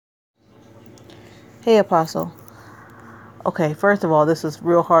Hey, Apostle. Okay, first of all, this is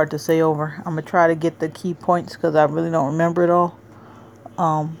real hard to say over. I'm gonna try to get the key points because I really don't remember it all.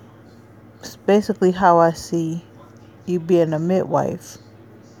 It's basically how I see you being a midwife.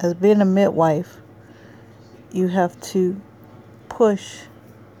 As being a midwife, you have to push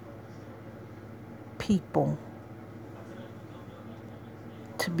people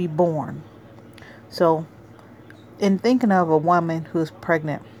to be born. So, in thinking of a woman who's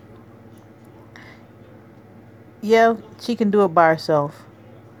pregnant, yeah, she can do it by herself.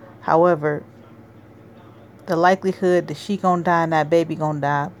 However, the likelihood that she gonna die and that baby gonna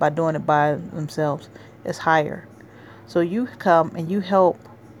die by doing it by themselves is higher. So you come and you help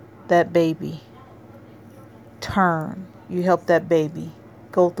that baby turn. You help that baby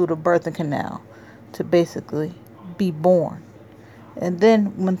go through the birthing canal to basically be born. And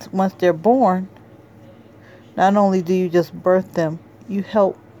then once they're born, not only do you just birth them, you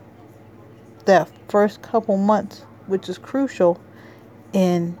help that first couple months, which is crucial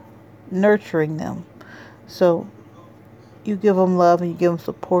in nurturing them. So you give them love and you give them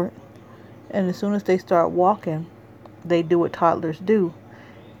support. And as soon as they start walking, they do what toddlers do.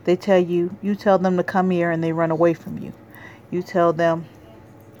 You tell them to come here and they run away from you. You tell them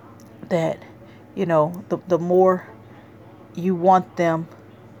that, the more you want them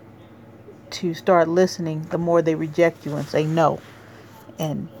to start listening, the more they reject you and say no.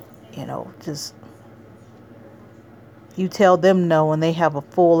 And, just you tell them no and they have a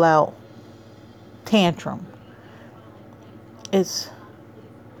full out tantrum. It's,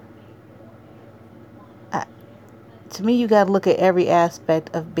 to me, you got to look at every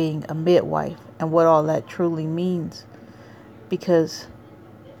aspect of being a midwife and what all that truly means. Because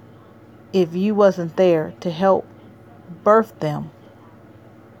if you wasn't there to help birth them,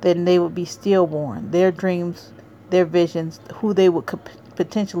 then they would be stillborn. Their dreams, their visions, who they would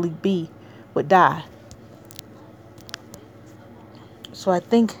potentially be, would die. So I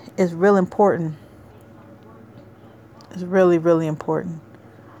think it's real important. It's really, really important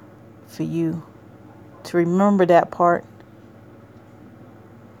for you to remember that part